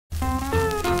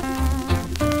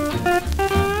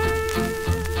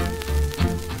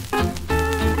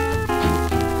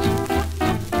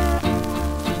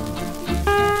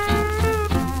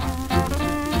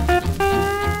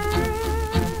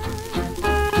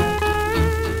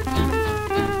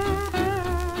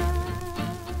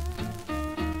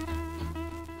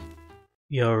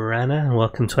Yorana, and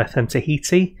welcome to FM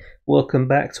Tahiti. Welcome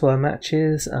back to our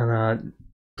matches and our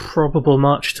probable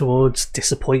march towards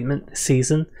disappointment this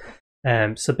season.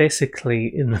 So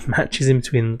basically, in the matches in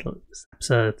between this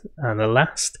episode and the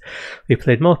last, we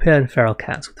played Morpia and Feral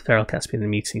Cats, with the Feral Cats being the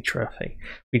Mutiny Trophy.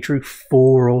 We drew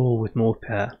 4-all with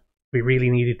Morpia. We really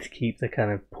needed to keep the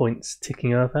kind of points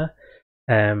ticking over.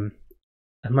 And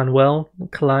Manuel,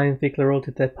 Kalai, and Vigler all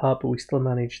did their part, but we still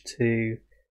managed to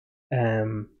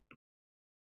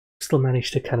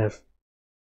kind of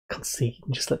concede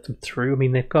and just let them through. I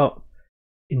mean, they've got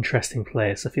interesting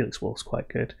players, so Felix Wolf's quite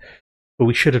good, but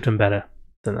we should have done better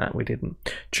than that. We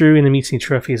didn't. Drew in the Mutiny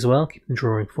Trophy as well, keeping the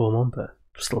drawing form on, but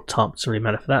still top, doesn't really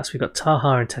matter for that. So we've got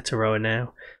Taha and Tetaroa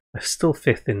now. We're still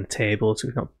 5th in the table, so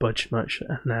we've not budged much,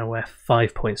 and now we're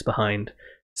 5 points behind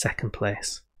second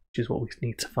place, which is what we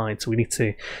need to find. So we need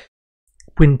to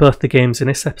win both the games in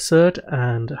this episode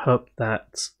and hope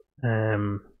that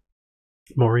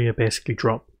Moria basically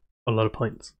drop a lot of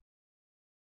points.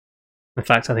 In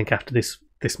fact, I think after this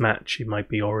match, it might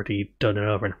be already done and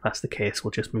over, and if that's the case,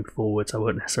 we'll just move forwards. I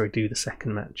won't necessarily do the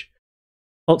second match.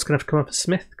 Holt's going to have to come up for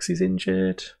Smith because he's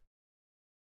injured.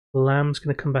 Lamb's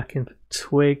going to come back in for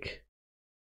Twig.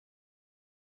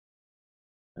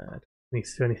 Need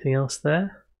to do anything else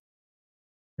there.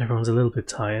 Everyone's a little bit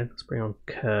tired. Let's bring on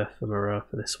Kerr for Moreau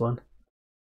for this one.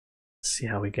 Let's see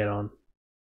how we get on.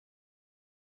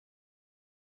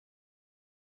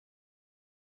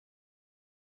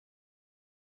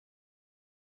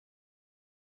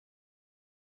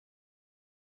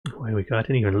 There we go. I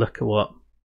didn't even look at what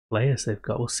players they've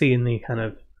got. We'll see in the kind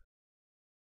of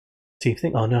team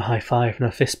thing. Oh, no high five, no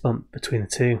fist bump between the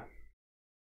two.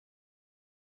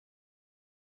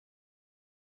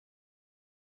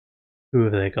 Who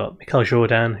have they got? Michael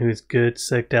Jordan, who is good.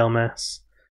 Serg Delmas,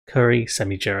 Curry,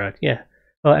 Semi Gerard. Yeah.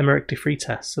 Oh, Emerick de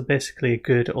Freitas. So basically a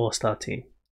good all-star team.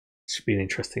 Should be an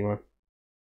interesting one.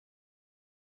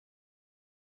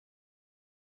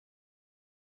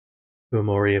 Who are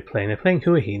Moria playing? They're playing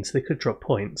Huahine, so they could drop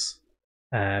points.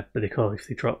 But they can't if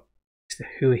they drop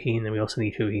Huahine, then we also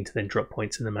need Huahine to then drop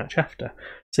points in the match after.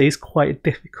 So it's quite a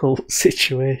difficult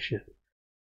situation.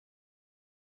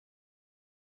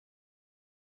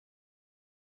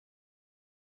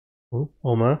 Oh,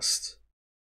 almost.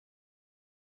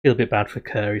 Feel a bit bad for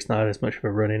Kerr. He's not had as much of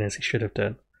a run in as he should have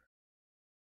done.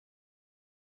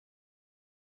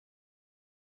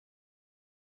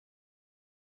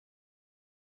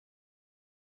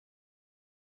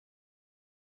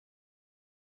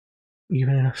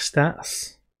 Even enough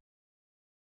stats.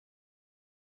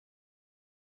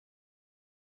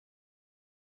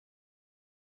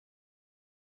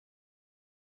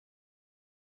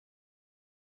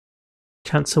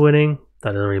 Chance of winning,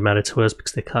 that doesn't really matter to us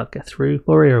because they can't get through.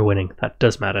 Moria are winning, that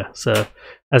does matter. So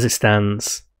as it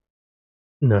stands,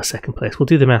 no second place. We'll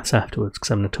do the maths afterwards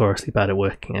because I'm notoriously bad at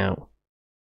working out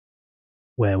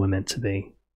where we're meant to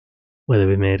be, whether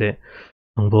we made it.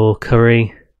 Long ball,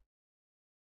 Curry.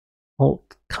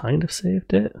 Holt kind of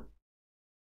saved it.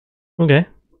 Okay.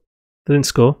 They didn't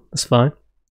score, that's fine.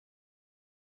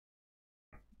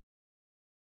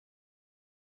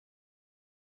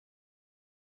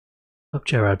 Hope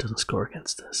Gerard doesn't score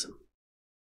against us.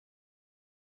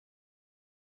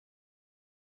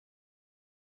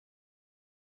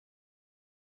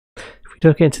 If we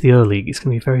don't get into the O League, it's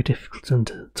going to be very difficult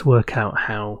to work out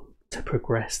how to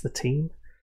progress the team.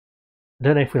 I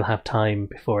don't know if we'll have time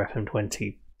before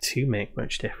FM20 to make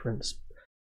much difference.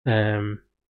 We'll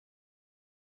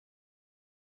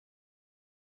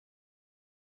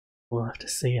have to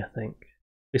see, I think.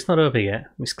 It's not over yet.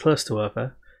 It's close to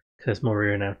over because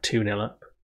Moria are now 2-0 up.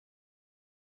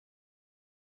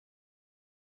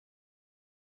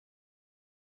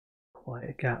 Quite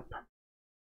a gap.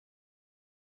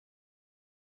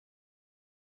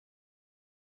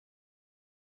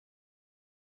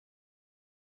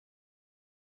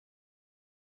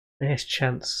 Nice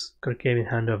chance. Got a game in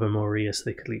hand over Moria so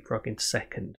they could leapfrog into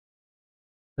second.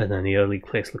 And then the O-League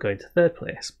place will go into third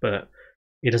place. But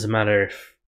it doesn't matter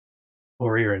if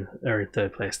Moria are in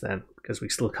third place then, because we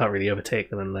still can't really overtake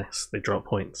them unless they drop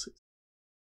points. It's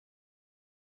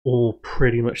all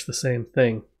pretty much the same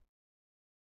thing.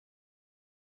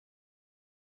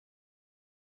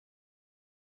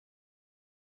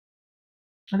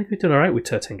 I think we've done alright with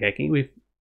Turtengegi. We've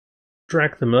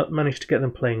dragged them up, managed to get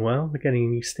them playing well. They're getting a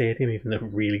new stadium even though they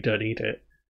really don't need it.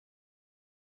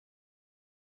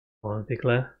 Come on,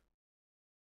 Bigler.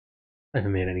 I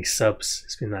haven't made any subs.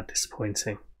 It's been that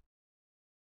disappointing.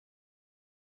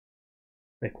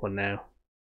 Make one now.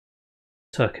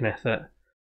 Token effort.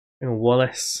 Bring on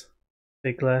Wallace.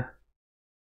 Bigler.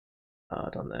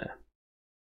 Hard on there.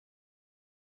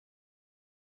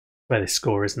 where they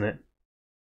score, isn't it?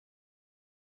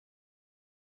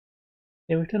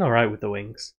 Yeah, we've done alright with the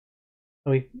wings.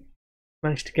 We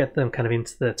managed to get them kind of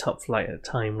into the top flight at a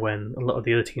time when a lot of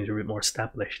the other teams are a bit more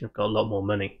established and have got a lot more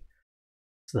money.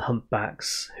 So the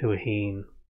Humpbacks, Huahine,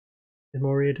 did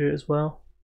Moria do it as well?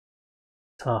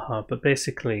 Taha, but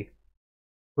basically,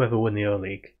 whoever won the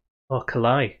O-League, or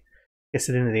Kalai, gets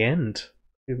it in at the end.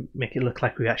 We make it look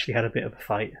like we actually had a bit of a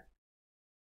fight.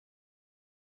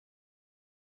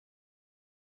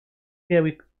 Yeah,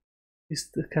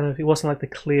 it wasn't like the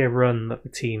clear run that the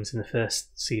teams in the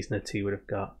first season or two would have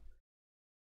got.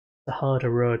 It's a harder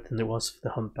road than it was for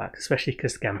the Humpbacks, especially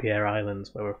because the Gambier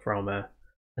Islands, where we're from, a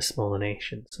smaller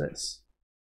nation. So it's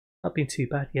not been too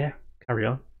bad. Yeah, carry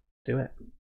on, do it.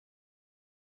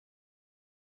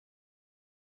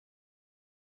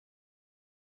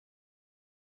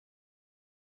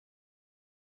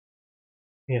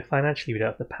 Yeah, financially we don't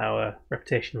have the power.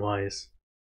 Reputation-wise,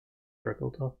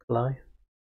 struggled or Kalai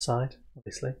side,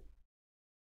 obviously.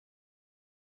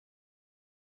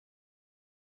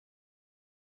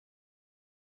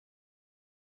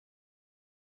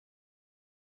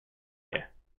 Yeah, I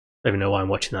don't even know why I'm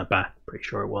watching that back. Pretty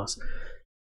sure it was.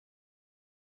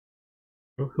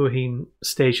 Huahine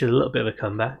staged a little bit of a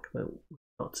comeback, but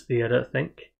not to be, I don't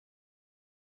think.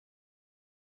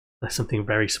 Unless something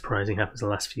very surprising happens in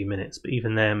the last few minutes, but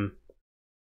even them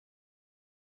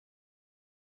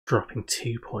dropping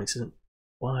 2 points isn't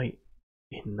quite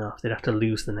enough. They'd have to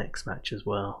lose the next match as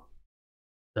well.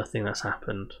 I think that's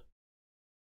happened.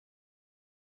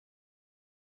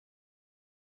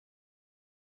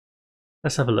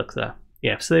 Let's have a look there.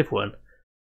 Yeah, so they've won.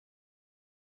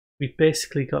 We've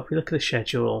basically got, if we look at the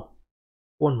schedule,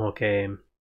 one more game,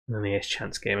 and then the Ace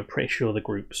Chance game. I'm pretty sure the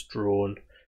group's drawn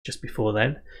just before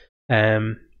then.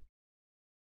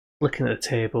 Looking at the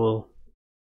table,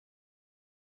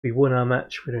 we won our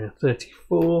match, we're doing a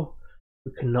 34.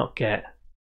 We cannot get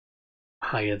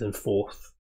higher than 4th,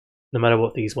 no matter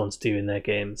what these ones do in their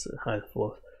games, higher than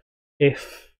 4th.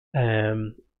 If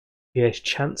the Ace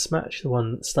Chance match, the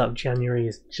one at the start of January,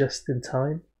 is just in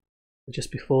time,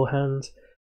 just beforehand,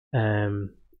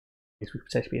 we could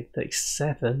potentially be at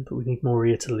 37, but we need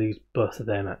Moria to lose both of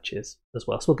their matches as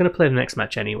well. So we're going to play the next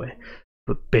match anyway,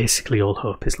 but basically all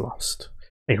hope is lost.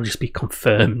 It'll just be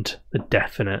confirmed, the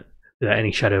definite, without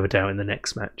any shadow of a doubt in the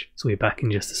next match. So we're back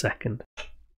in just a second.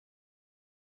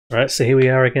 Alright, so here we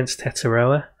are against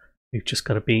Tetaroa. We've just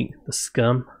got to beat the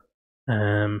Scum.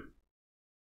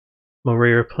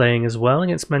 Moria are playing as well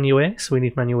against Manue, so we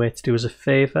need Manue to do us a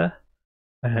favour.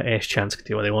 Ace Chance can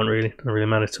do what they want, really. Doesn't really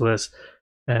matter to us.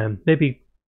 Maybe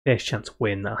Ace Chance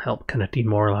win, that'll help kind of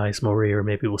demoralise Moria, or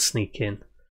maybe we'll sneak in.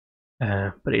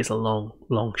 But it is a long,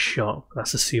 long shot.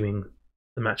 That's assuming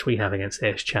the match we have against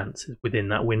Ace Chance is within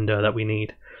that window that we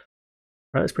need.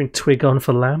 Right, let's bring Twig on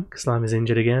for Lamb, because Lamb is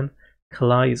injured again.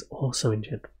 Kalai is also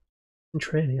injured. In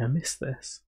training, I missed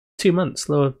this. 2 months,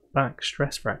 lower back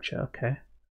stress fracture, okay.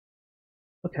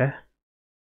 Okay.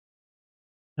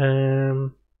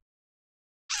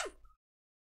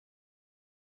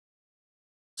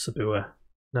 Sabua.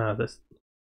 No, that's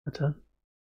a turn.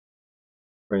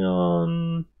 Bring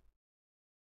on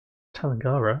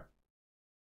Talangara.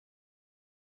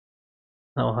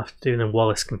 That'll have to do, and then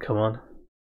Wallace can come on.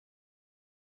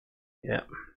 Yeah.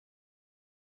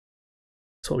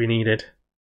 That's what we needed.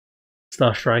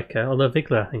 Star striker, although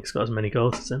Vigla I think has got as many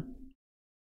goals as him.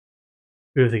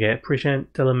 Who have they get?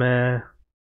 Prigent, Delamere.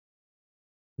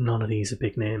 None of these are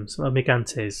big names. Well,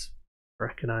 Migantes, I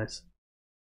recognise.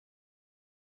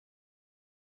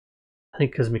 I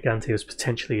think because Migante was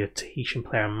potentially a Tahitian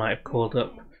player I might have called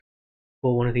up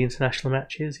for one of the international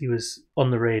matches. He was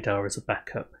on the radar as a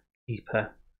backup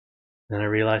keeper. And then I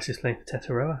realised he's playing for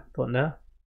Tetaroa. I thought, no.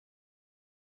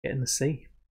 Get in the sea.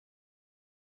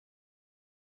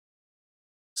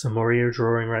 So Moria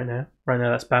drawing right now. Right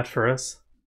now that's bad for us.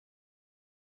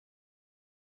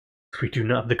 We do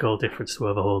not have the goal difference to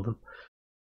overhaul them.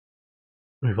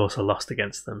 We've also lost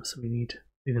against them, so we need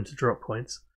them to drop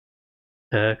points.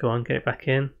 Go on, get it back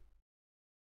in.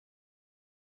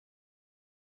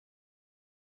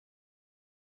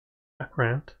 Back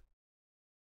round.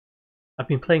 I've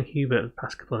been playing Hubert the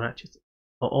past couple of matches.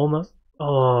 Almost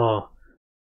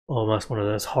one of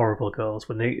those horrible goals.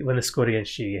 When they scored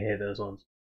against you, you hear those ones.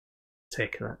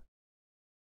 Taking that.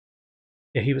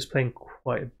 Yeah, he was playing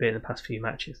quite a bit in the past few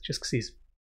matches, just because he's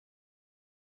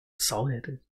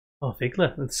solid. Oh,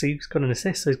 Vigla, let's see, he's got an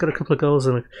assist. So he's got a couple of goals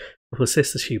and a couple of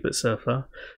assists as Hubert so far.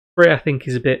 Bray, I think,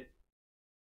 is a bit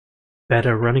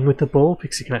better running with the ball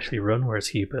because he can actually run, whereas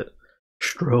Hubert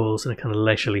strolls in a kind of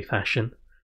leisurely fashion.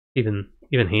 Even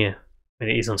here, I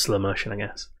mean, it is on slow motion, I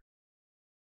guess.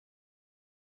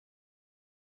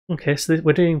 Okay, so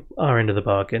we're doing our end of the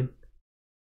bargain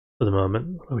for the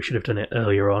moment. We should have done it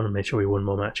earlier on and made sure we won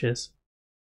more matches.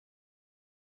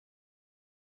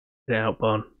 Get it out,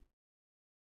 Bon.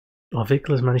 Oh,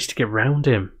 Vigla's managed to get round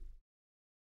him.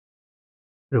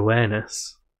 Good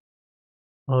awareness.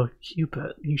 Oh,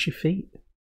 Hubert, use your feet.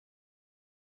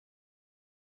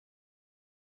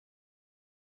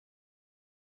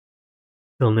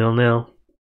 Still 0-0.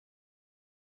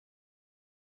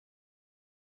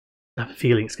 I have a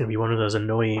feeling it's going to be one of those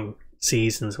annoying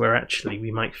seasons where actually we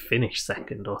might finish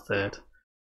second or third.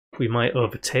 We might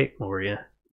overtake Moria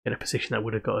in a position that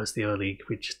would have got us the O-League if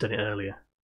we'd just done it earlier.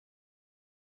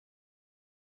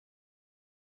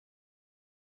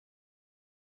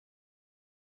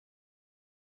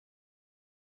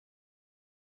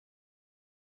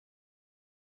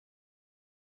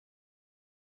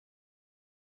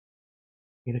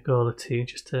 Need a goal or two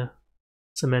just to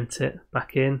cement it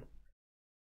back in.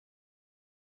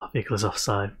 Oh, Vigla's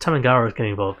offside. Tamangaro's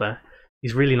getting involved there.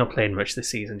 He's really not playing much this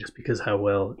season just because how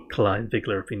well Klein and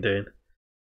Vigla have been doing.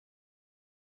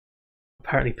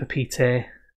 Apparently Papite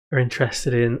are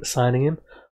interested in signing him.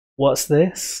 What's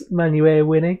this? Manuel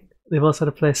winning. They've also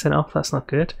had a player sent off. That's not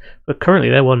good. But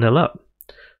currently they're 1-0 up.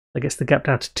 That gets the gap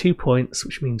down to 2 points,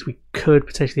 which means we could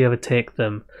potentially overtake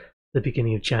them at the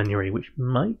beginning of January, which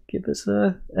might give us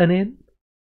an in.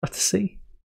 We'll have to see.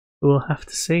 We'll have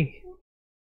to see.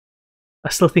 I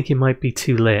still think it might be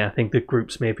too late. I think the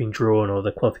groups may have been drawn or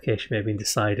the qualification may have been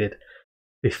decided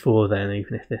before then,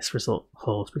 even if this result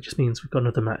holds. Which just means we've got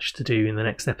another match to do in the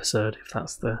next episode, if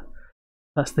that's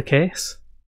the case.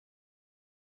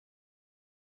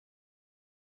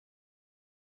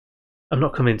 I'm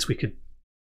not convinced we could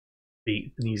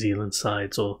beat the New Zealand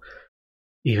sides or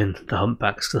even the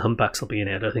Humpbacks, because the Humpbacks will be in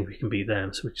it. I don't think we can beat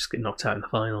them, so we just get knocked out in the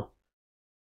final.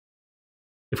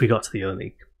 If we got to the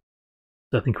O-League.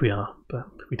 I don't think we are, but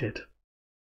we did.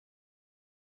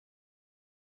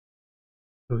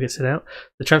 Who gets it out?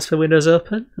 The transfer window's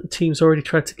open. The team's already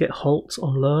tried to get Holt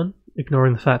on loan,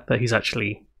 ignoring the fact that he's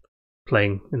actually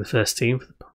playing in the first team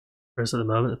for us at the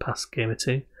moment, the past game or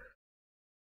two.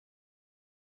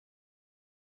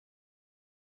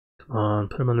 Come on,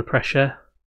 put him under pressure.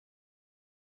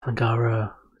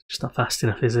 Angara, just not fast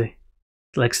enough, is he? His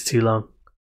legs are too long.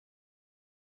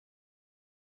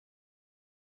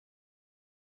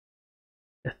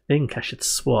 I think I should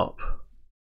swap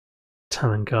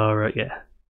Tamangara. Yeah,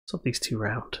 swap these two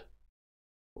round.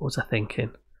 What was I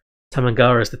thinking?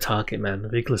 Tamangara is the target man.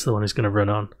 Vigla's the one who's going to run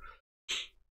on.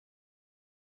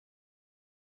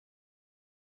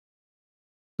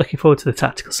 Looking forward to the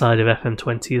tactical side of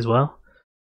FM20 as well.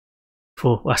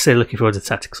 I say looking forward to the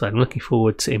tactical side. I'm looking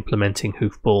forward to implementing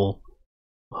hoofball.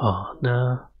 Oh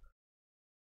no!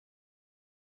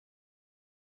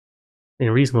 In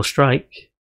a reasonable strike.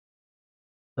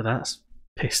 But that's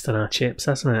pissed on our chips,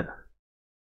 hasn't it?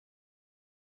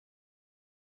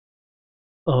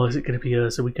 Oh, is it going to be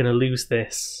us? Are we going to lose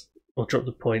this? Or drop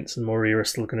the points and Moria are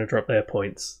still going to drop their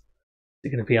points? Is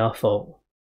it going to be our fault?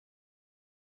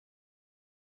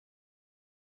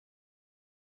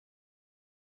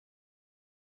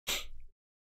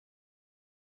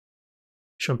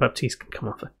 Jean Baptiste can come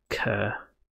off a Kerr.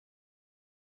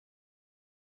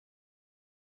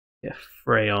 Get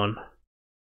Frey on.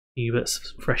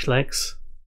 Hubert's fresh legs.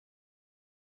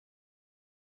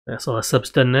 That's all our subs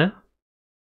done now.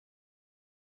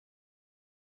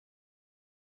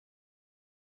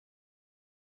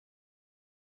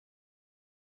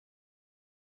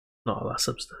 Not all our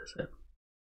subs done, is it?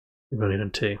 We've only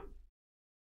done 2.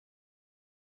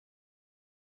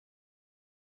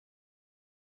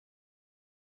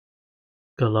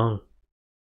 Go long.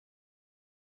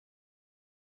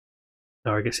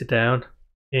 Dara gets it down.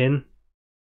 In.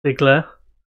 Vigla.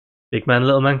 Big man,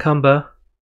 little man combo.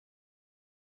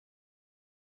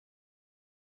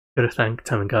 Gotta thank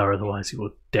Tamangara, otherwise he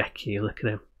will deck you. Look at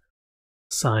him.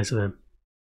 Size of him.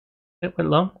 It went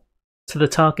long. To the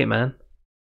target man.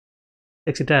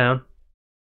 Takes it down.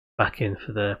 Back in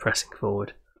for the pressing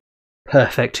forward.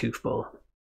 Perfect hoofball.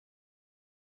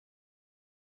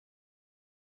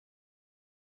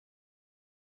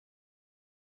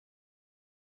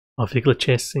 Oh, Vigla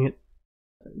chasing it.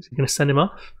 Is he going to send him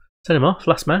off? Send him off,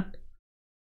 last man.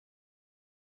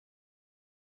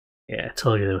 Yeah, I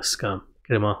told you they were scum.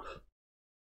 Get him off.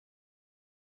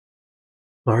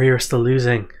 Moria are still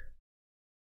losing.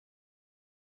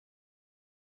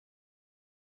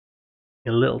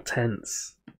 A little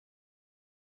tense.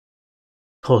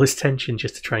 All this tension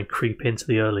just to try and creep into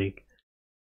the O-League.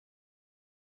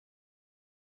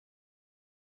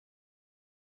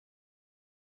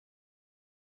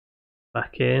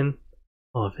 Back in.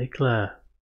 Oh, Vigla.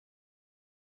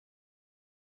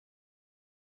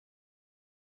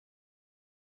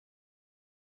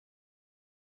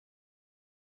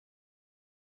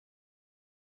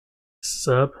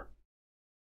 sub.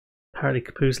 Apparently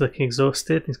Capu's looking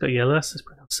exhausted. He's got yellow, so let's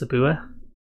bring on Sabua.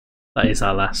 That is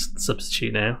our last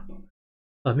substitute now.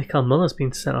 Oh, Mikael Muller's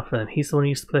been sent off then. He's the one who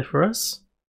used to play for us.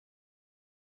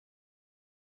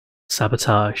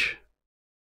 Sabotage.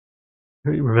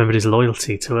 He remembered his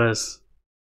loyalty to us.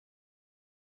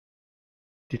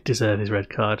 Did deserve his red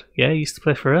card. Yeah, he used to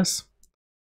play for us.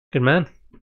 Good man.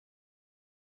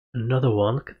 Another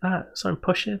one. Look at that. So I'm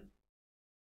pushing.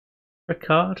 Red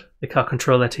card. They can't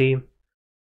control their team.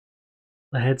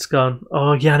 Their head's gone.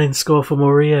 Oh, Yanin score for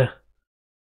Moria.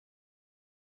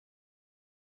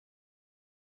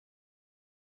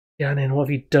 Yanin, what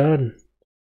have you done?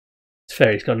 It's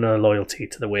fair, he's got no loyalty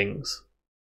to the wings.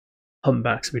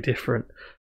 Humpbacks will be different.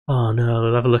 Oh no,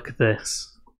 we'll have a look at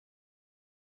this.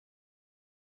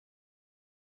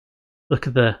 Look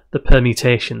at the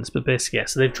permutations, but basically, yeah,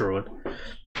 so they've drawn.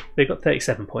 They've got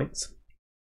 37 points.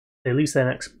 They lose their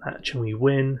next match and we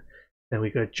win. Then we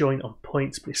go joint on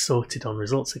points, but it's sorted on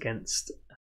results against,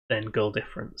 then goal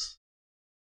difference.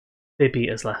 They beat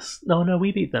us last. No,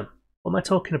 we beat them. What am I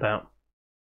talking about?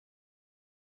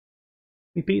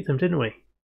 We beat them, didn't we?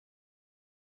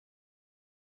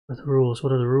 What are the rules?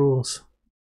 What are the rules?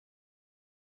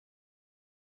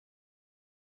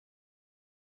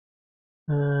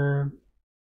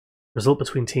 Result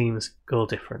between teams, goal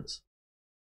difference.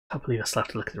 I can't believe I still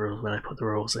have to look at the rules when I put the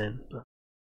rules in. But...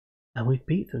 And we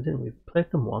beat them, didn't we? We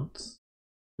played them once.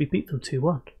 We beat them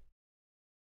 2-1.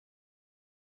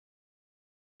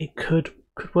 It could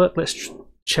work. Let's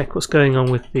check what's going on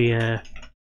with the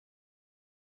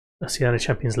Oceania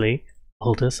Champions League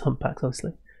holders, humpbacks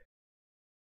obviously.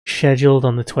 Scheduled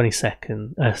on the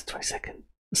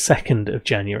 2nd of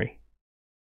January.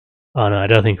 Oh no, I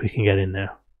don't think we can get in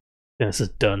now. This is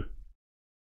done.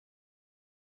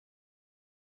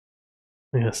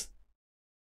 Yes.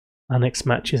 Our next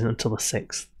match isn't until the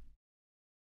 6th.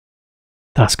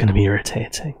 That's going to be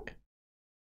irritating.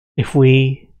 If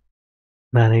we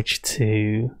manage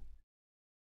to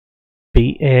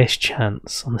beat AS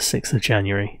Chance on the 6th of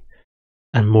January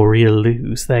and Moria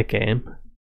lose their game,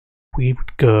 we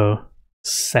would go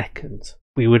second.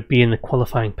 We would be in the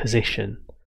qualifying position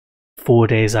 4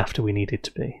 days after we needed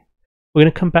to be. We're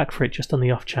going to come back for it just on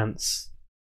the off chance.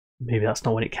 Maybe that's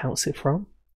not what it counts it from.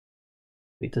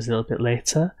 It does it a little bit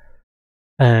later.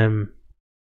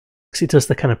 Because it does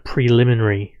the kind of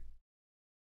preliminary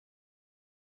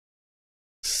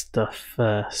stuff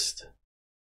first.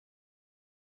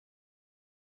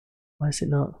 Why is it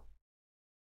not?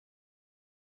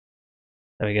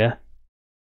 There we go.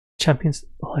 Champions.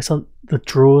 Oh, it's on the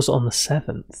draws on the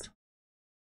 7th.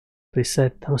 But he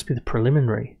said that must be the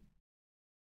preliminary.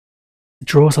 The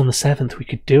draws on the 7th. We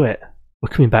could do it. We're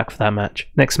coming back for that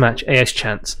match. Next match, AS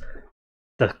Chance.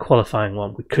 The qualifying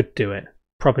one. We could do it.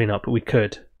 Probably not, but we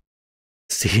could.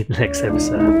 See you in the next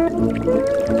episode.